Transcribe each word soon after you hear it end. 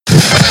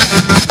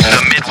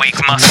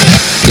Midweek Muscle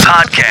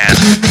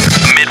Podcast.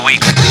 The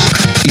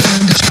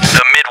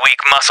Midweek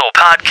Muscle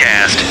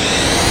Podcast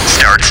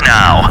starts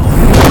now.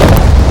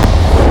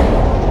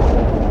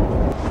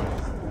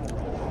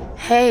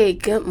 Hey,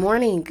 good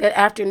morning, good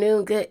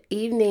afternoon, good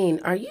evening.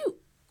 Are you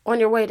on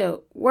your way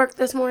to work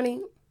this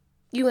morning?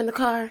 You in the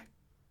car?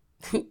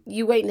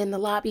 You waiting in the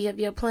lobby of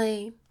your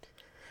plane?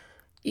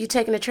 You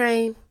taking a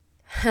train?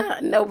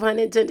 No pun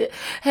intended.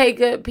 Hey,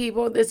 good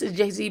people. This is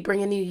Jay-Z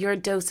bringing you your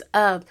dose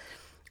of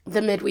the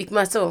Midweek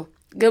Muscle.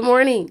 Good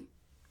morning.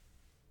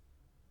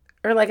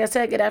 Or like I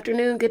said, good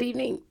afternoon, good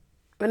evening.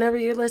 Whenever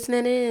you're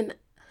listening in,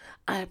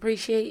 I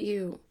appreciate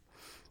you.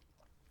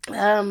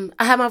 I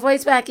have my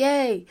voice back.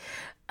 Yay.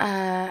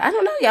 I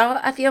don't know, y'all.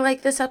 I feel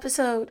like this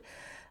episode,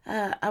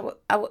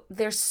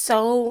 there's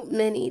so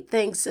many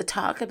things to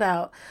talk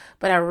about,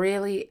 but I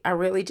really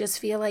just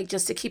feel like,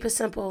 just to keep it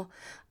simple,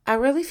 I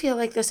really feel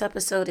like this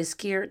episode is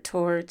geared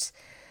towards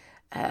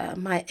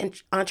my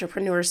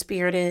entrepreneur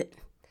spirited,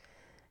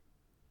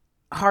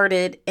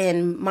 hearted,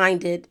 and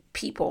minded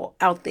people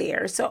out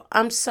there. So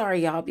I'm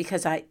sorry, y'all,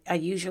 because I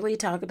usually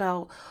talk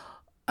about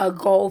a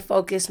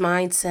goal-focused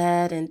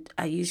mindset, and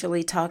I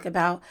usually talk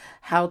about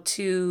how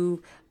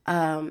to,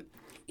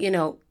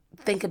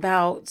 think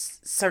about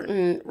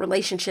certain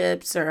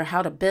relationships, or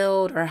how to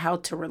build, or how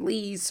to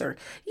release, or,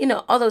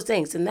 all those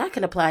things. And that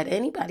can apply to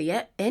anybody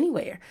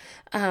anywhere.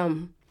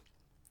 But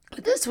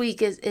this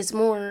week is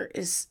more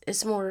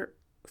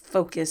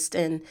focused,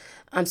 and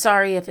I'm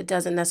sorry if it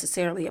doesn't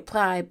necessarily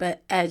apply,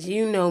 but as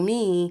you know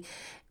me,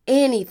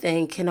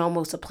 anything can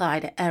almost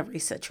apply to every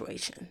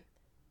situation.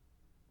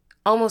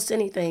 Almost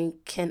anything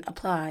can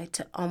apply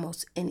to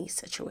almost any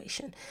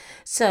situation.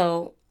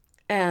 So,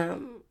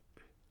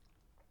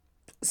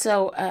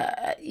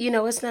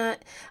 it's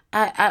not,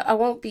 I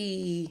won't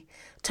be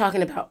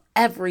talking about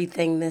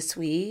everything this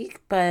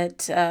week,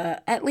 but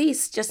at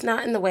least just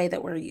not in the way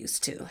that we're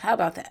used to. How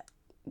about that?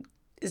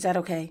 Is that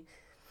okay?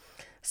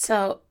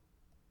 So,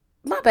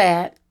 my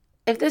bad.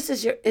 If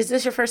is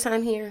this your first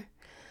time here?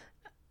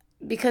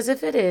 Because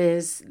if it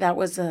is, that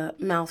was a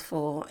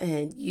mouthful,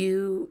 and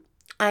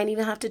I ain't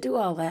even have to do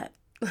all that.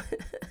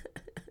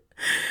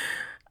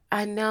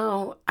 I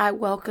know. I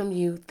welcome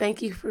you.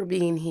 Thank you for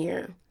being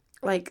here.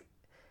 Like,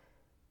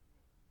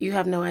 you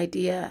have no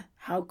idea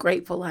how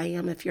grateful I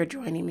am if you're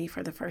joining me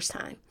for the first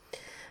time.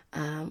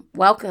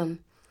 Welcome.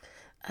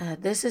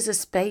 This is a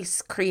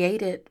space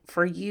created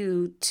for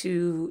you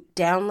to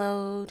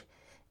download,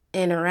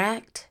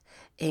 interact,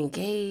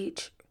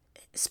 engage,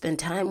 spend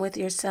time with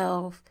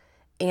yourself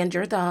and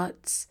your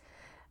thoughts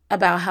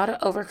about how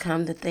to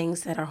overcome the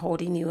things that are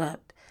holding you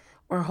up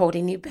or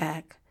holding you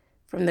back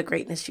from the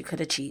greatness you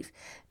could achieve.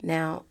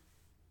 Now,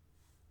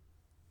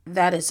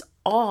 that is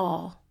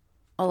all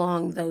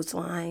along those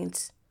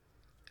lines,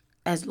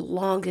 as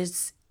long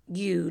as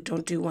you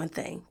don't do one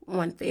thing,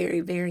 one very,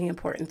 very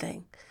important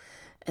thing.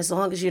 As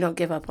long as you don't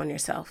give up on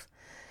yourself.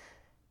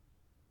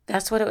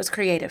 That's what it was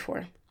created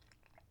for.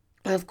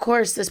 Of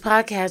course, this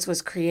podcast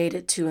was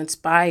created to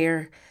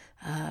inspire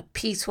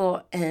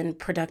peaceful and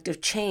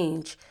productive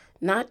change,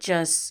 not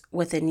just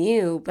within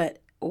you,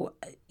 but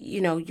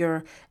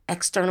your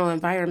external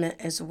environment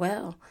as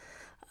well.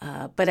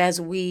 But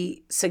as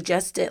we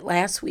suggested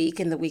last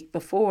week and the week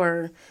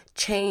before,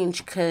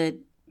 change could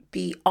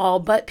be all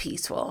but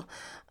peaceful.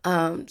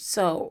 Again,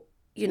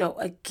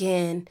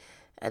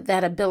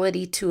 that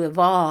ability to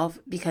evolve,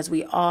 because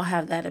we all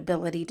have that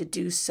ability to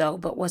do so,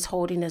 but what's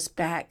holding us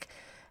back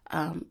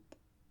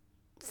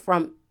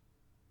from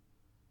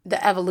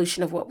the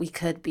evolution of what we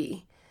could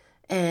be,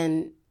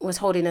 and what's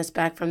holding us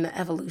back from the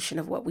evolution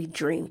of what we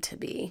dream to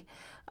be.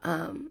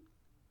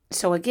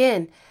 So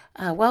again,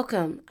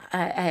 welcome.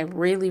 I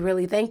really,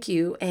 really thank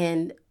you.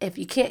 And if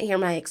you can't hear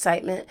my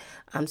excitement,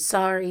 I'm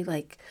sorry.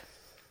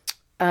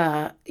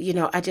 I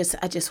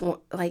just want,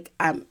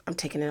 I'm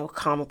taking a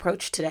calm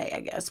approach today,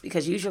 I guess,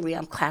 because usually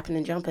I'm clapping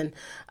and jumping.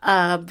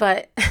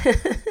 But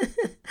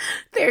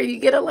there, you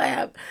get a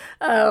laugh.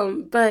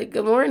 But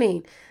good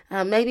morning.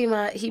 Maybe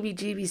my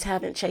heebie-jeebies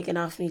haven't shaken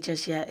off me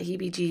just yet.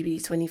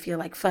 Heebie-jeebies, when you feel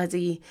like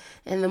fuzzy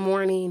in the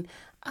morning.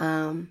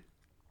 I've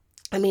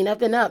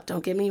been up,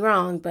 don't get me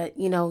wrong, but,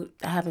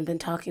 I haven't been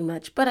talking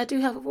much. But I do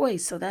have a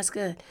voice, so that's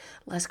good.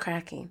 Less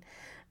cracking.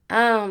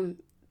 So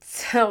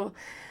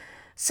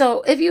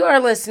if you are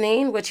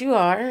listening, which you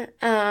are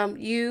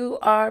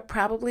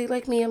probably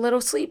like me, a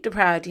little sleep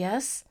deprived,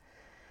 yes?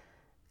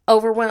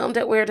 Overwhelmed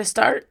at where to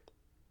start?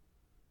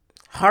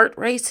 Heart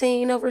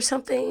racing over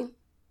something?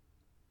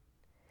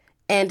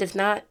 And if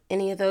not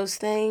any of those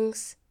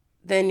things,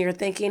 then your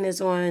thinking is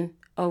on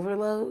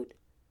overload?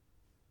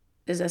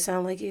 Does that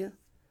sound like you?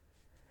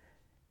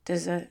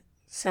 Does that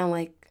sound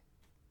like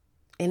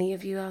any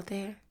of you out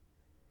there?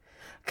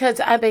 Because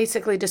I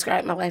basically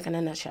described my life in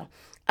a nutshell.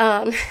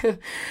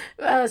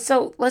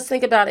 So let's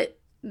think about it.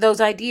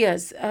 Those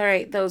ideas, all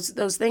right,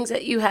 those things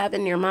that you have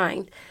in your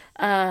mind.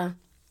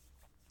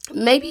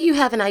 Maybe you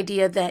have an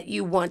idea that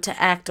you want to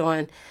act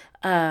on,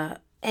 and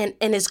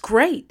it's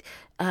great.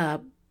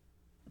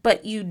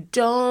 But you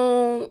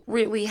don't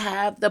really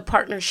have the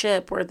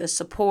partnership or the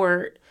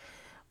support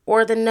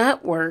or the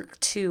network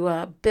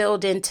to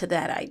build into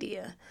that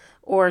idea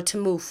or to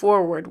move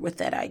forward with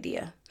that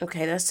idea.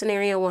 Okay, that's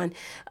scenario one.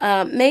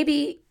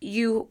 Maybe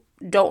you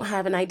don't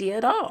have an idea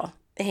at all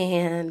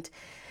and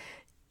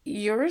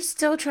you're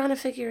still trying to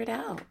figure it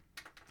out.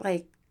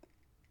 Like,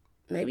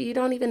 maybe you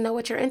don't even know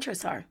what your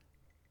interests are.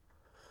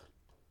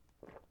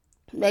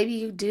 Maybe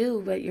you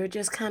do, but you're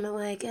just kind of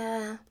like,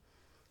 I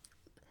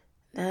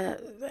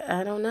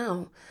don't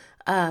know.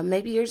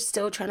 Maybe you're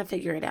still trying to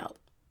figure it out.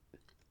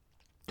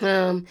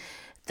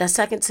 The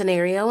second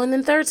scenario, and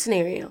then third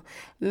scenario.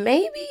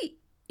 Maybe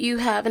you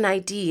have an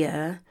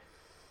idea,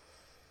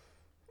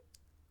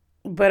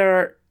 but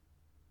are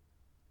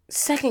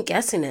second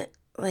guessing it.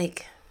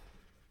 Like,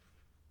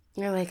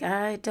 you're like,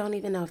 I don't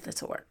even know if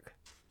this will work.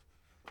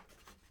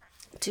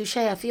 Touche,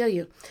 I feel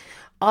you.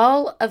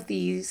 All of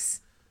these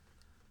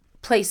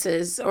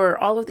places or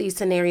all of these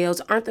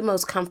scenarios aren't the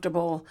most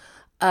comfortable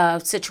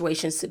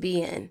situations to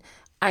be in.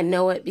 I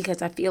know it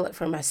because I feel it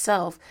for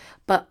myself,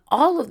 but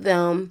all of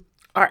them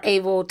are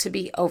able to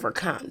be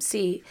overcome.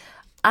 See,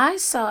 I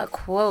saw a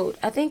quote.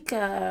 I think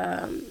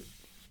I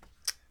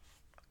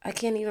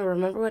can't even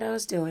remember what I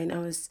was doing. I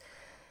was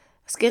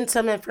getting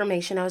some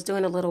information. I was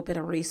doing a little bit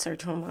of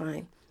research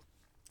online,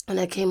 and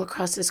I came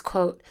across this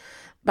quote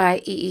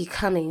by E.E.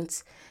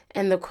 Cummings,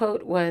 and the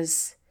quote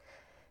was,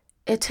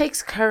 "It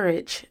takes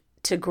courage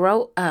to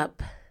grow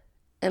up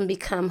and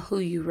become who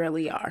you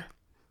really are."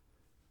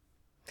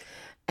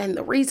 And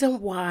the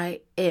reason why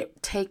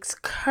it takes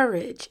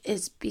courage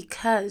is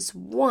because,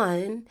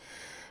 one,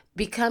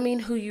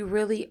 becoming who you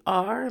really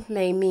are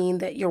may mean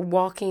that you're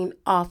walking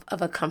off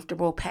of a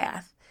comfortable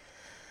path.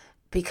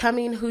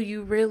 Becoming who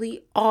you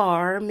really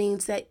are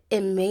means that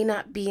it may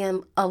not be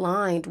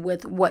aligned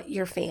with what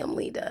your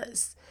family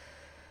does.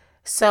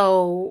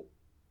 So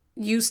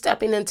you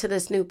stepping into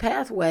this new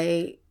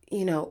pathway,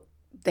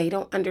 they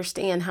don't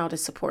understand how to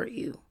support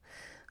you.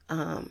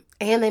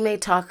 And they may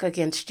talk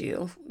against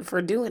you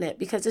for doing it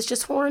because it's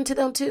just foreign to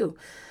them too.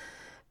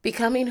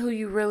 Becoming who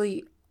you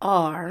really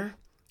are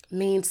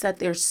means that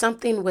there's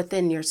something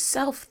within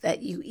yourself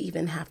that you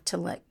even have to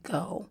let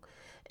go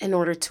in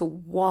order to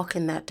walk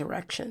in that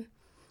direction.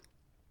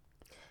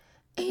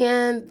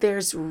 And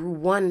there's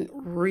one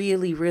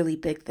really, really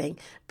big thing.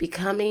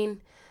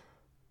 Becoming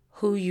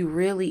who you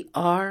really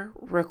are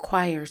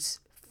requires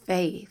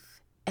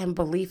faith and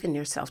belief in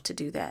yourself to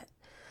do that.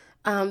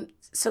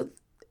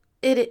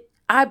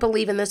 I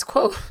believe in this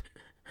quote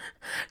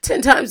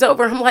 10 times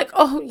over. I'm like,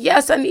 oh,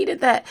 yes, I needed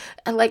that.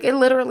 And like, it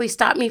literally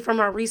stopped me from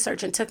our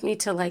research and took me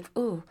to like,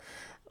 ooh,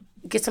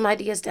 get some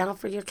ideas down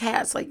for your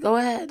cats. Like, go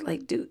ahead,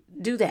 like do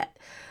that.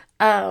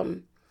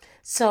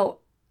 So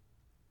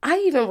I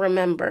even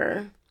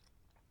remember,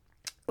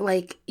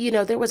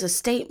 there was a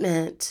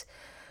statement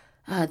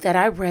that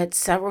I read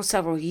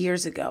several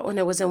years ago, and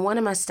it was in one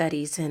of my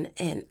studies,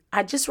 and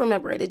I just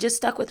remember it. It just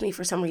stuck with me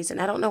for some reason.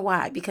 I don't know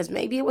why, because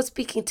maybe it was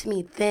speaking to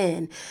me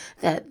then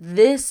that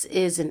this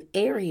is an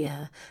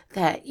area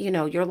that,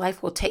 your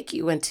life will take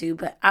you into,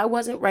 but I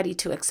wasn't ready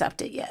to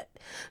accept it yet.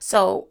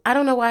 So I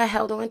don't know why I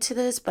held on to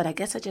this, but I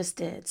guess I just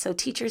did. So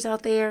teachers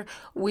out there,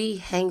 we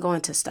hang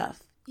on to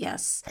stuff.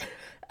 Yes.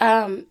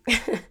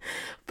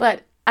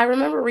 But I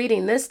remember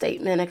reading this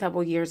statement a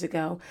couple years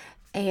ago,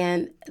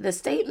 and the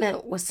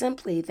statement was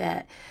simply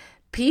that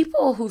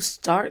people who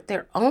start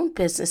their own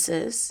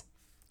businesses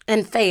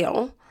and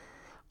fail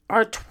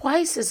are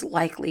twice as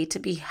likely to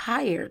be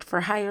hired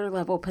for higher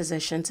level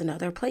positions in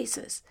other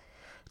places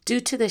due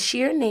to the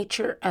sheer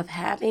nature of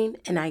having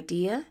an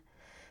idea,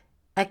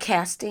 a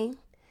casting,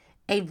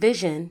 a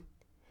vision,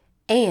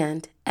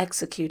 and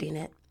executing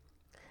it,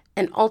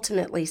 and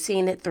ultimately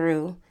seeing it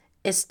through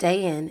its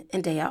day in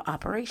and day out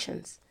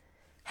operations.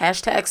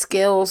 Hashtag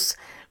skills,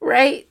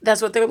 right?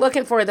 That's what they're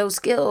looking for, those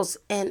skills.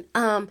 And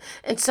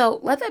so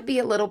let that be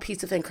a little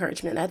piece of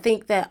encouragement. I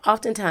think that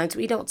oftentimes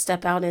we don't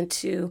step out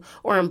into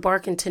or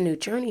embark into new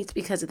journeys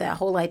because of that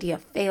whole idea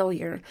of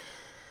failure.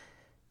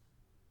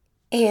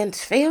 And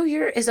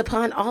failure is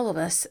upon all of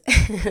us.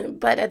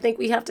 But I think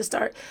we have to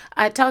start,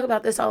 I talk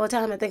about this all the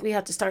time. I think we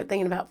have to start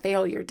thinking about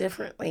failure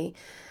differently.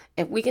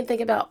 If we can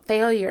think about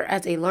failure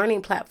as a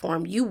learning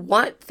platform, you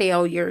want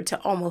failure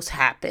to almost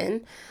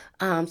happen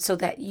so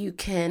that you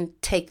can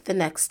take the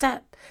next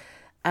step.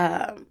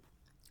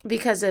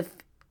 Because if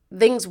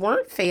things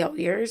weren't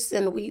failures,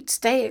 then we'd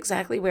stay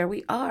exactly where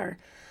we are.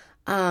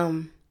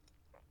 And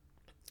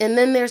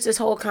then there's this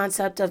whole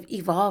concept of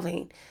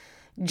evolving.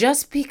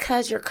 Just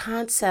because your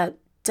concept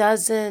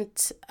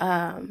doesn't,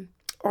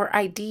 or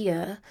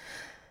idea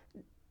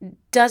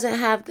doesn't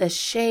have the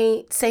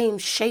same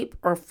shape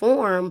or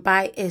form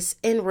by its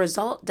end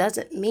result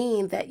doesn't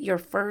mean that your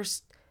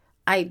first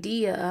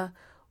idea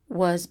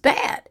was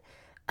bad.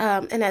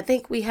 And I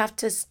think we have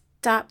to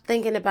stop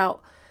thinking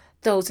about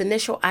those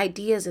initial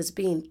ideas as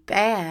being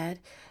bad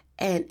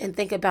and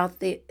think about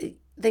the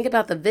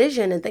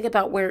vision and think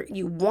about where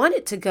you want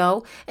it to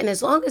go. And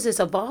as long as it's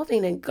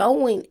evolving and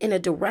going in a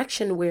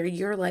direction where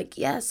you're like,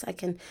 yes,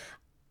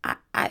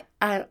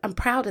 I'm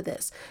proud of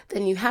this,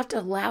 then you have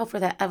to allow for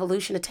that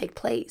evolution to take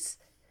place.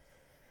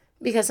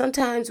 Because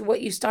sometimes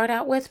what you start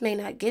out with may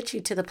not get you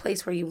to the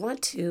place where you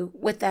want to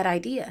with that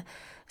idea.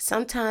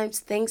 Sometimes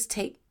things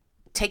take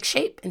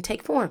shape and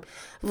take form.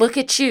 Look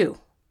at you.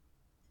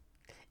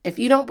 If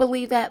you don't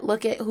believe that,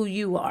 look at who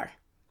you are.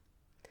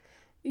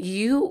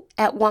 You,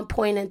 at one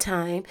point in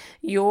time,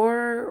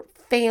 your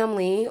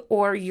family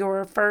or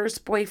your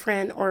first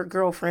boyfriend or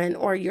girlfriend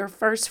or your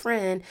first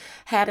friend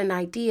had an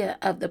idea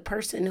of the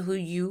person who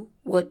you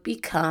would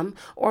become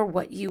or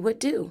what you would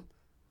do.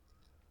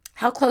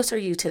 How close are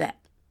you to that?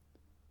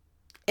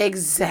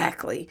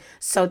 Exactly.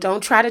 So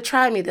don't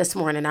try me this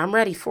morning. I'm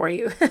ready for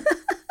you.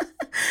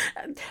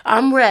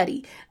 I'm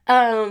ready.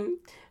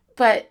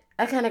 But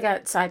I kind of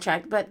got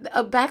sidetracked.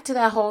 But back to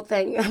that whole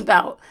thing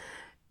about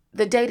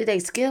the day-to-day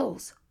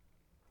skills.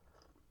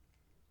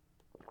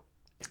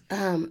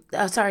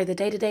 The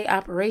day-to-day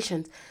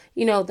operations.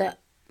 You know,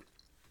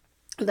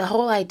 the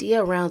whole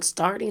idea around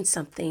starting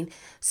something,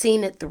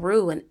 seeing it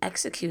through and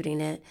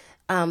executing it,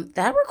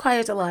 that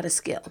requires a lot of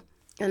skill.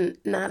 And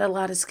not a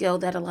lot of skill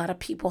that a lot of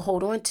people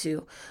hold on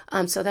to.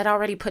 So that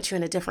already puts you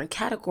in a different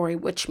category,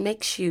 which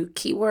makes you,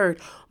 keyword,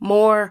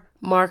 more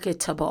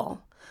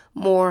marketable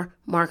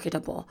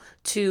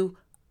to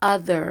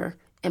other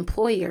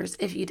employers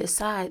if you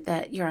decide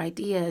that your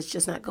idea is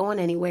just not going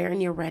anywhere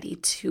and you're ready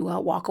to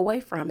walk away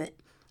from it,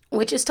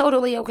 which is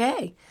totally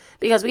okay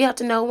because we have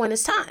to know when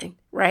it's time,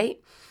 right?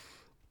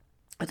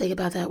 I think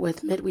about that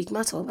with midweek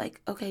muscle. Like,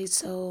 okay,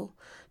 so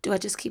do I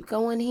just keep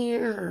going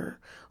here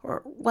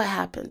or what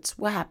happens?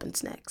 What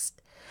happens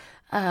next?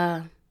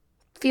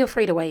 Feel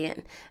free to weigh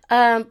in.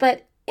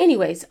 But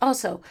anyways,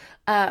 also,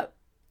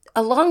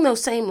 along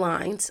those same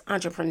lines,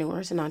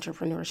 entrepreneurs and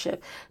entrepreneurship,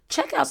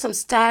 check out some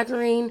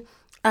staggering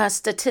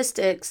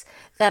statistics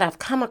that I've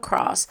come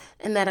across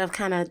and that I've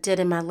kind of did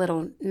in my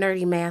little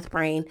nerdy math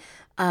brain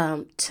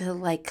to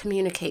like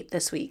communicate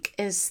this week.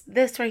 Is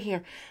this right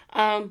here.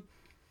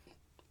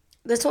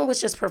 This one was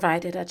just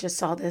provided. I just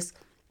saw this.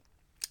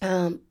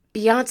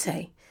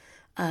 Beyonce,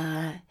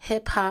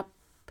 hip hop,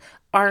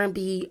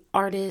 R&B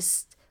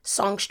artist,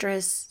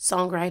 songstress,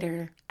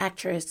 songwriter,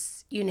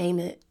 actress, you name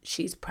it.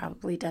 She's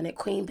probably done it.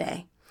 Queen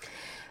Bey.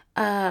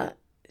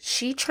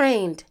 She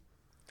trained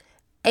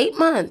 8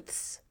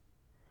 months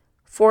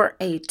for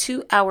a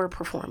 2-hour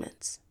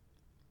performance.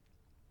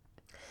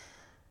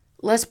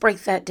 Let's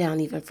break that down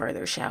even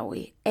further, shall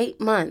we?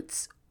 8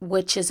 months,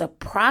 which is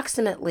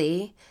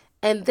approximately,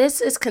 and this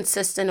is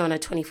consistent on a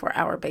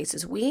 24-hour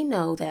basis. We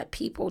know that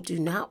people do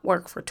not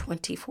work for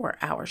 24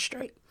 hours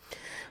straight.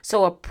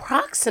 So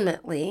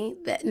approximately,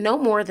 no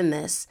more than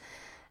this,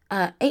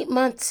 8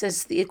 months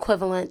is the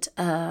equivalent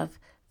of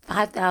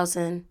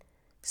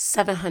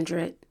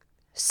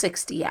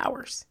 5,760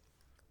 hours.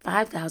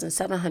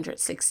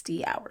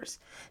 5,760 hours.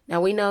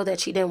 Now we know that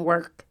she didn't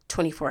work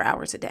 24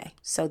 hours a day.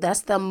 So that's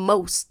the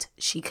most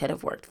she could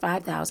have worked,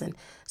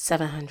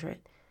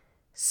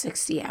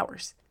 5,760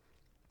 hours.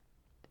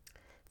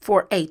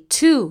 For a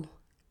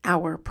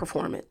 2-hour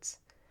performance.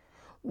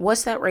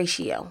 What's that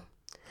ratio?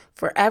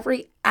 For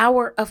every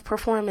hour of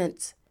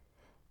performance,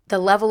 the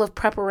level of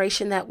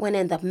preparation that went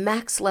in, the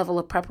max level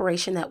of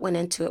preparation that went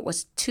into it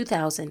was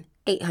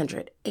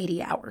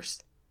 2,880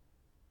 hours.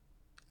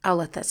 I'll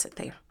let that sit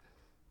there.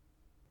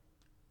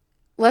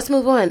 Let's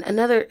move on.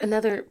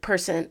 Another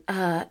person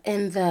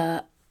in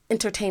the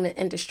entertainment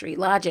industry,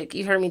 Logic.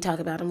 You heard me talk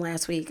about him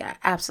last week. I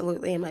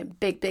absolutely am a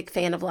big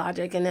fan of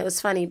Logic. And it was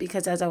funny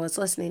because as I was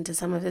listening to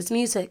some of his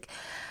music,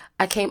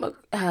 I came,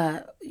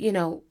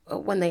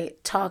 when they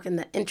talk in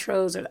the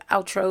intros or the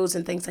outros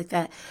and things like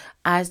that,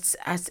 I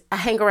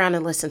hang around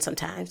and listen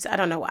sometimes. I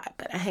don't know why,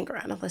 but I hang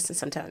around and listen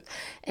sometimes.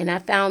 And I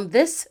found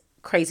this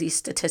crazy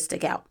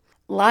statistic out.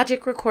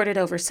 Logic recorded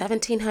over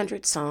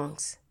 1,700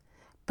 songs,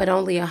 but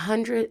only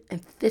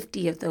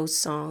 150 of those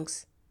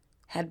songs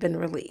had been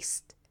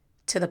released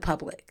to the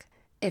public.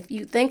 If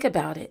you think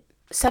about it,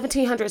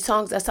 1,700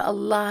 songs, that's a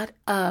lot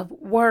of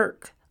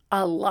work.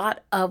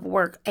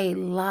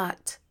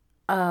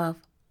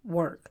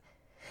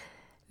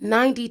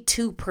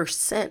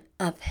 92%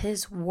 of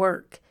his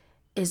work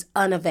is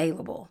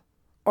unavailable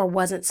or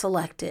wasn't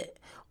selected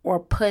or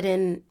put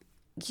in,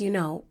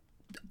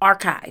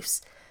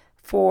 archives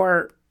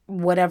for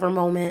whatever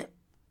moment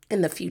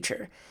in the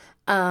future.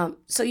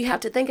 So you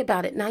have to think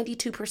about it.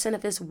 92%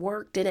 of his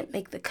work didn't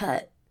make the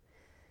cut.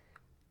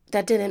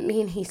 That didn't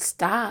mean he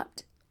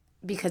stopped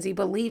because he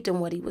believed in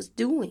what he was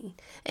doing.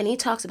 And he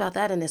talks about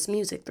that in his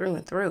music through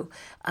and through.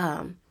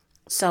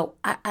 So,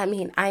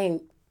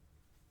 I'm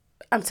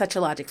such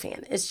a Logic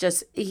fan. It's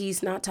just,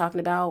 he's not talking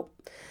about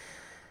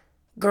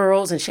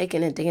girls and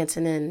shaking and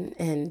dancing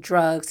and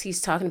drugs.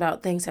 He's talking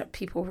about things that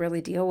people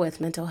really deal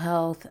with, mental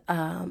health,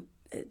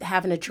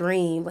 having a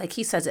dream. Like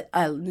he says it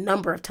a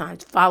number of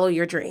times, follow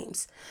your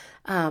dreams.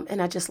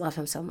 And I just love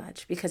him so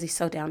much because he's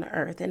so down to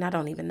earth and I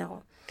don't even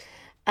know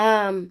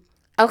him.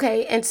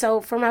 Okay. And so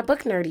for my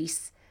book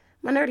nerdies,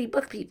 my nerdy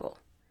book people,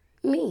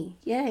 me,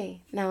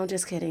 yay. No, I'm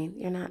just kidding.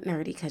 You're not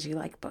nerdy because you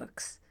like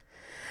books.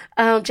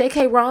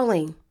 J.K.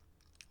 Rowling,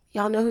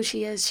 y'all know who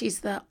she is.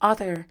 She's the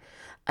author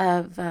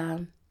of,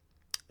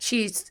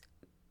 she's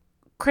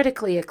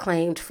critically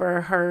acclaimed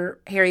for her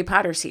Harry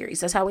Potter series.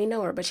 That's how we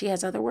know her, but she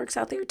has other works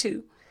out there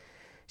too.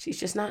 She's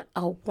just not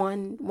a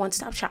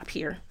one-stop shop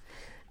here.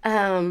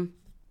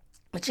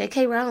 But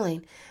J.K.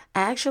 Rowling,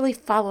 I actually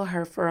follow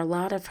her for a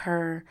lot of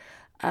her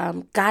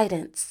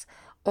guidance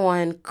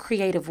on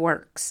creative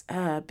works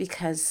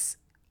because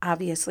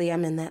obviously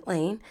I'm in that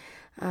lane.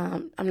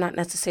 I'm not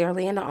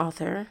necessarily an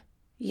author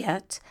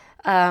yet,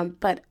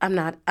 but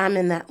I'm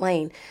in that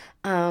lane.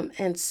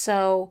 And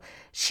so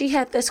she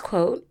had this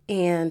quote,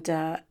 and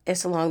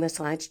it's along this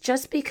lines: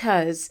 just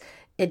because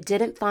it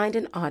didn't find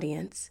an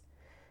audience,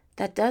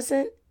 that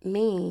doesn't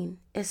mean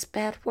it's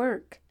bad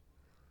work.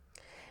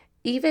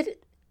 Even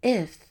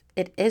if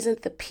it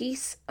isn't the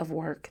piece of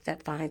work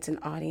that finds an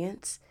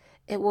audience,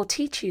 it will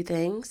teach you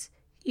things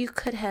you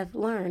could have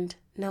learned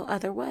no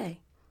other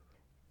way.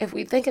 If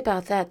we think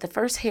about that, the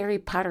first Harry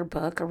Potter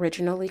book,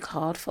 originally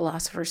called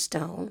Philosopher's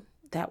Stone,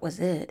 that was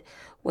it,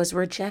 was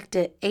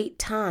rejected 8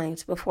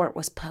 times before it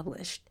was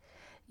published.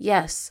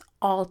 Yes,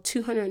 all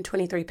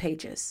 223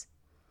 pages.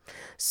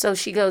 So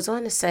she goes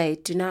on to say,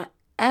 do not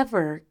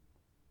ever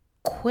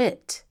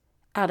quit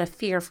out of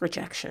fear of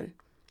rejection.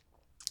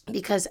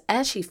 Because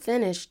as she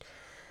finished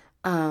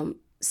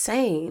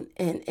saying,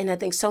 and I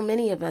think so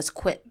many of us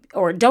quit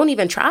or don't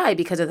even try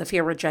because of the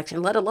fear of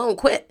rejection, let alone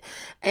quit.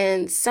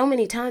 And so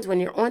many times when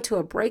you're onto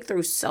a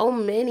breakthrough, so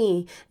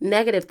many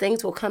negative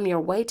things will come your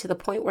way to the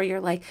point where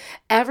you're like,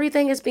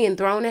 everything is being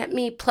thrown at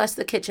me, plus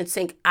the kitchen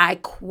sink. I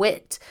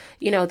quit.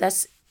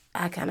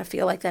 I kind of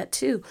feel like that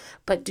too.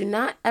 But do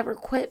not ever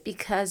quit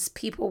because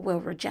people will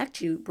reject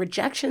you.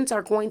 Rejections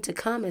are going to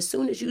come as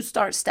soon as you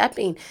start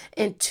stepping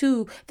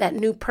into that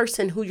new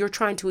person who you're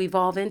trying to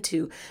evolve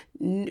into.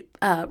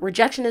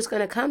 Rejection is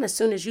going to come as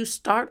soon as you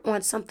start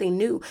on something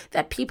new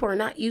that people are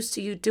not used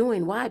to you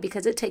doing. Why?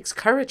 Because it takes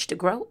courage to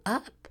grow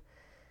up,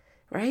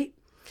 right?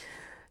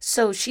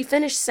 So she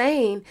finished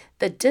saying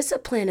the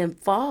discipline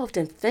involved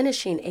in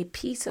finishing a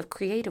piece of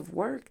creative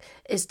work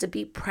is to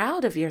be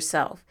proud of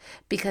yourself,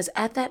 because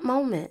at that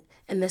moment,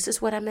 and this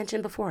is what I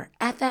mentioned before,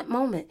 at that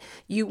moment,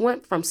 you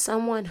went from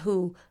someone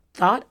who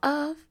thought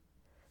of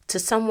to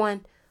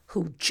someone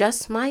who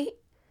just might,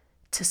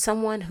 to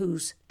someone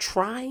who's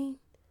trying,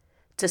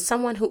 to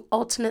someone who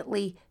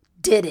ultimately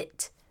did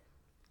it,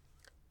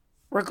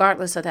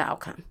 regardless of the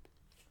outcome.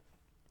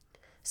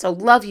 So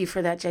love you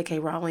for that, J.K.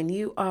 Rowling.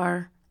 You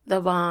are the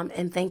bomb,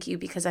 and thank you,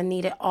 because I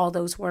needed all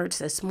those words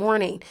this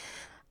morning.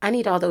 I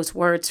need all those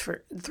words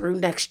through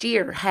next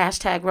year.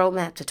 Hashtag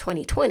roadmap to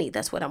 2020.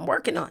 That's what I'm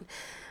working on.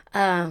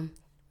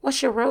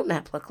 What's your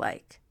roadmap look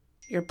like?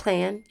 Your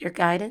plan, your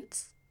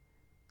guidance,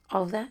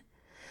 all of that.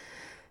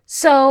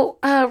 So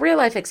real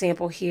life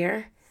example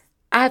here.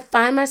 I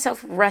find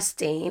myself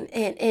resting.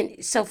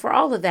 And so for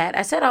all of that,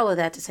 I said all of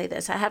that to say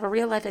this. I have a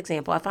real life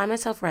example. I find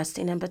myself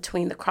resting in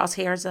between the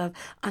crosshairs of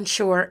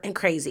unsure and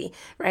crazy,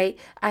 right?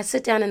 I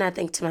sit down and I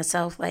think to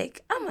myself,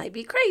 like, I might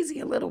be crazy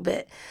a little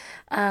bit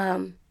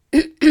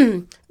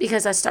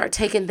because I start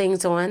taking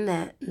things on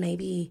that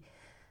maybe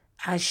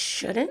I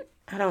shouldn't.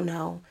 I don't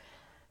know.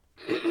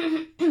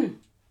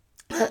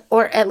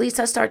 Or at least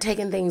I start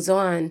taking things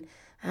on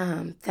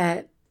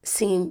that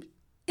seem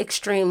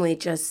extremely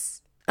just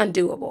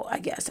undoable, I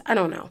guess. I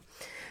don't know.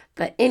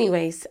 But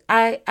anyways,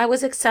 I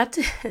was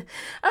accepted.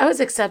 I was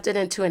accepted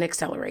into an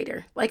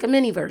accelerator, like a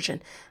mini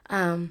version.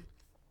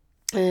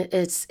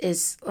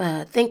 It's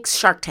think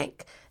Shark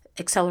Tank,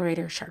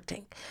 accelerator Shark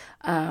Tank,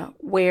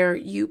 where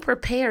you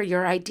prepare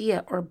your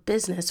idea or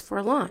business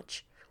for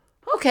launch.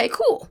 Okay,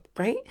 cool,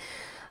 right?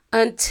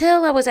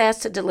 Until I was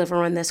asked to deliver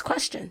on this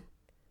question.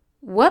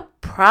 What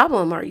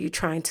problem are you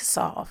trying to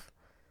solve?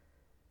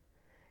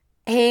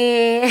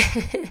 And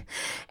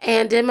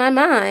in my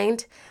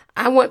mind,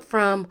 I went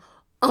from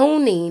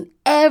owning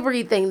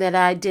everything that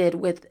I did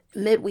with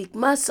Midweek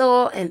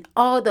Muscle and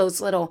all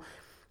those little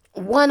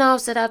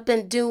one-offs that I've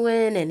been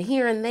doing and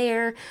here and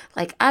there.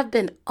 Like, I've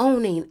been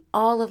owning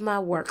all of my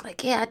work.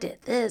 Like, yeah, I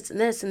did this and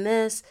this and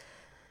this.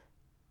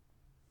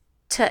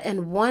 To,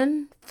 in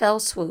one fell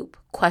swoop,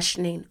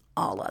 questioning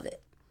all of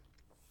it.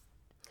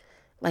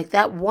 Like,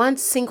 that one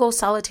single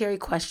solitary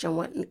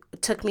question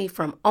took me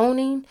from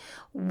owning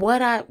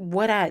what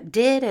I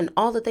did and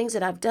all the things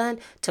that I've done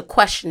to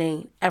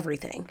questioning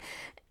everything.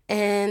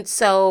 And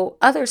so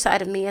other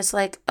side of me is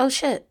like, oh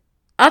shit,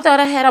 I thought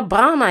I had a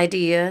bomb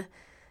idea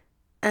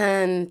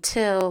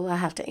until I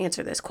have to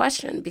answer this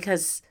question,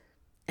 because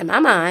in my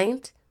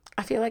mind,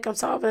 I feel like I'm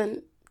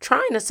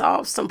trying to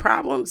solve some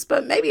problems,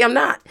 but maybe I'm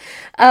not.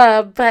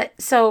 But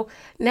so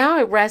now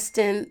I rest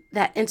in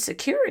that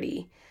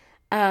insecurity,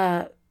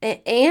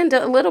 and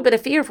a little bit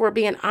of fear, if we're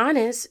being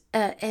honest.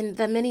 And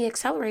the mini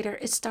accelerator,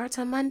 it starts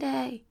on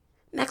Monday,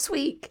 next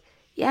week.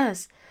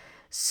 Yes.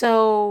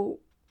 So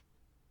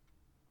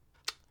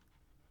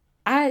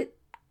I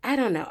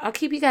don't know. I'll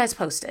keep you guys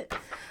posted.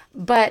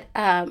 But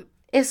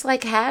it's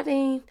like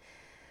having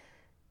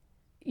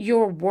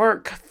your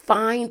work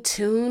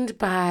fine-tuned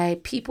by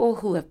people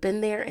who have been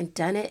there and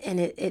done it,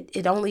 and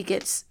it only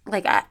gets,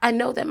 like, I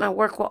know that my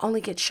work will only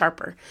get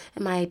sharper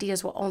and my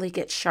ideas will only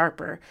get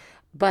sharper,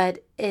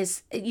 but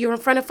you're in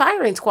front of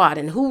firing squad,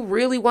 and who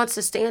really wants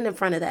to stand in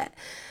front of that?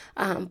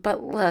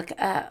 But look,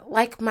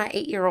 like my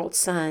 8-year-old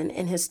son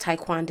in his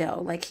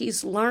taekwondo, like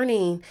he's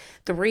learning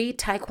 3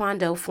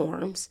 taekwondo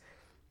forms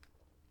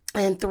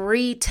and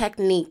 3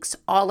 techniques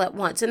all at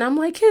once. And I'm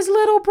like, his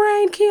little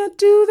brain can't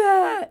do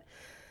that.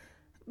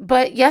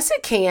 But yes,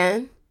 it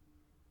can.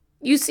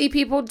 You see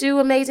people do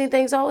amazing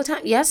things all the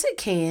time. Yes, it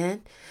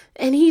can.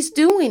 And he's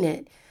doing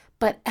it.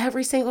 But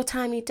every single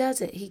time he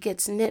does it, he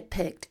gets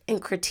nitpicked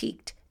and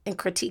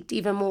critiqued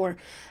even more.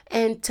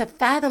 And to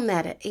fathom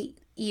that at 8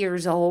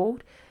 years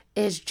old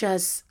is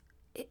just,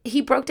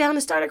 he broke down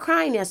and started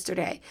crying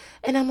yesterday.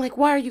 And I'm like,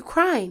 why are you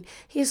crying?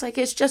 He's like,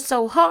 it's just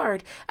so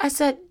hard. I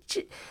said,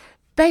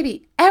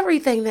 baby,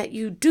 everything that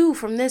you do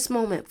from this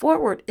moment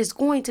forward is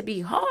going to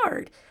be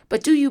hard.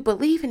 But do you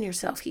believe in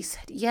yourself? He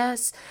said,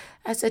 yes.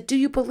 I said, do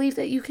you believe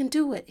that you can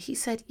do it? He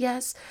said,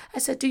 yes. I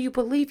said, do you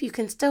believe you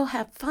can still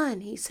have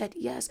fun? He said,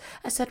 yes.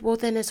 I said, well,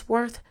 then it's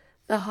worth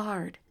the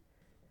hard.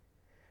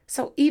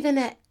 So even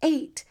at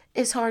 8,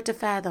 it's hard to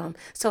fathom.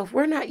 So if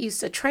we're not used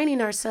to training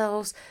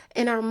ourselves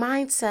in our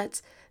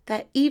mindsets,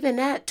 that even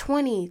at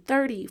 20,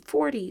 30,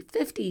 40,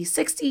 50,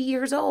 60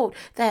 years old,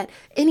 that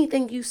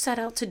anything you set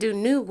out to do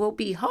new will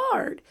be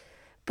hard.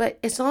 But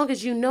as long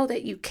as you know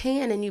that you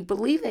can, and you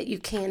believe that you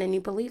can, and you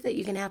believe that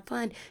you can have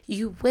fun,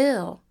 you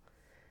will.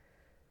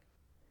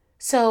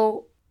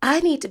 So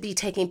I need to be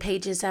taking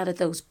pages out of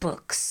those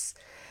books.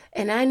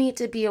 And I need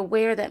to be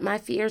aware that my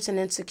fears and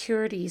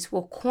insecurities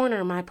will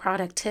corner my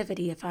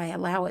productivity if I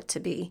allow it to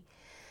be.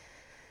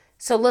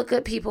 So look,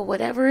 good people,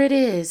 whatever it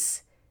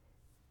is,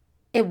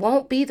 it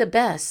won't be the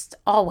best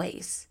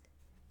always.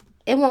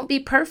 It won't be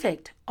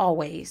perfect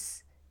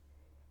always.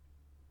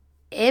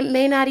 It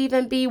may not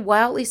even be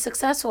wildly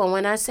successful. And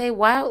when I say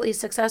wildly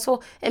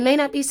successful, it may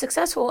not be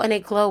successful in a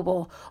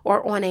global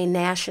or on a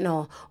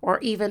national or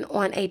even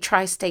on a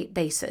tri-state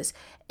basis.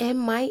 It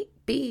might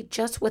be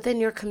just within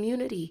your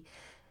community.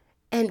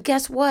 And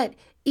guess what?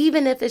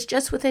 Even if it's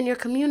just within your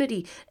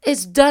community,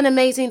 it's done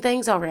amazing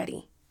things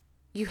already.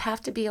 You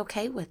have to be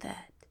okay with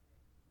that.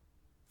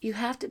 You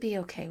have to be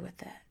okay with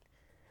that.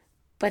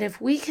 But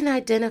if we can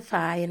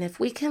identify and if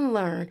we can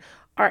learn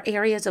our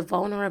areas of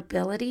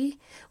vulnerability,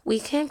 we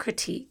can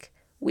critique,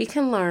 we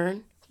can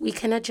learn, we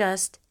can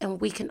adjust,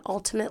 and we can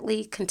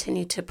ultimately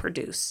continue to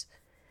produce.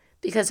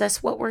 Because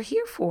that's what we're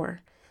here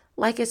for.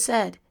 Like I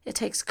said, it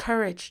takes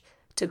courage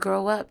to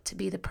grow up to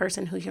be the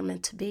person who you're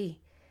meant to be.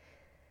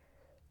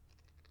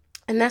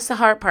 And that's the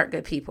hard part,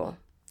 good people.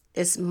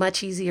 It's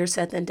much easier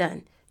said than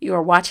done. You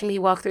are watching me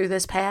walk through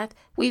this path.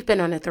 We've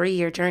been on a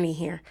 3-year journey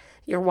here.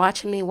 You're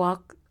watching me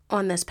walk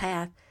on this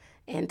path.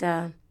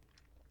 And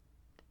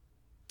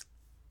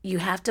you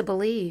have to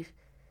believe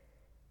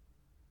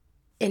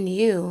in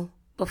you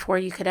before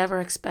you could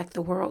ever expect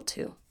the world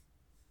to.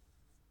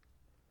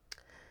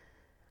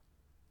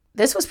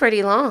 This was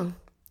pretty long.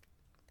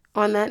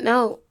 On that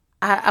note,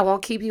 I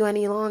won't keep you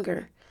any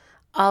longer.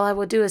 All I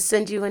will do is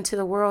send you into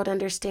the world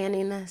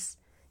understanding this.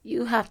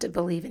 You have to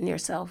believe in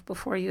yourself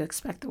before you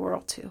expect the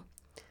world to.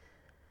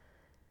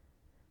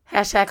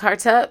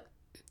 #hearts up.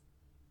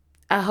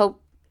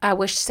 I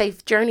wish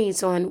safe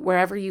journeys on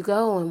wherever you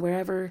go and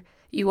wherever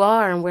you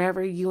are and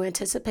wherever you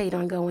anticipate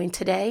on going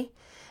today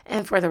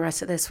and for the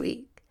rest of this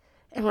week.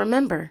 And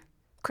remember,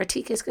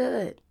 critique is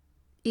good.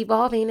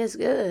 Evolving is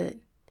good.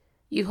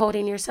 You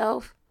holding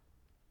yourself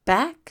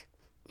back?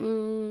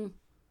 Not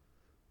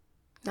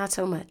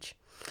so much.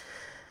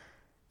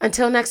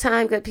 Until next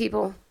time, good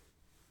people.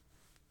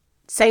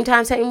 Same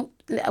time,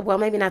 well,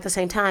 maybe not the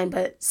same time,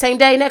 but same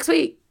day next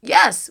week.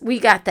 Yes, we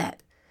got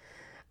that.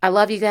 I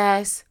love you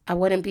guys. I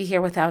wouldn't be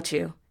here without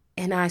you.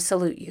 And I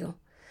salute you.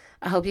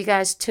 I hope you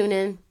guys tune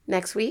in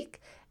next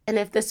week. And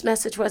if this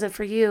message wasn't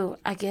for you,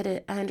 I get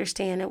it. I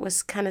understand. It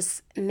was kind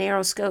of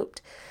narrow scoped.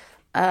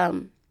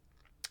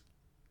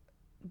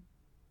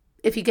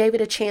 If you gave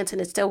it a chance and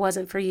it still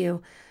wasn't for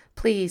you,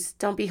 please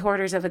don't be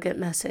hoarders of a good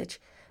message.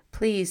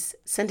 Please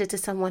send it to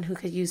someone who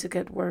could use a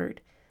good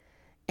word.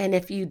 And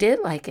if you did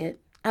like it,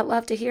 I'd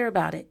love to hear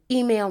about it.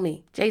 Email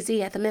me,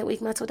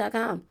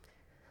 jz@themidweekmuscle.com.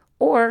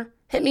 Or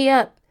hit me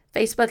up,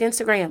 Facebook,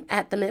 Instagram,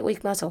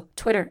 @themidweekmuscle,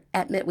 Twitter,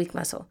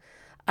 @midweekmuscle.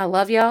 I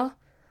love y'all.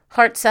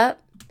 Hearts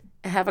up.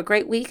 And have a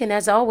great week. And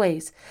as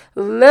always,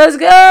 let's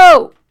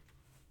go.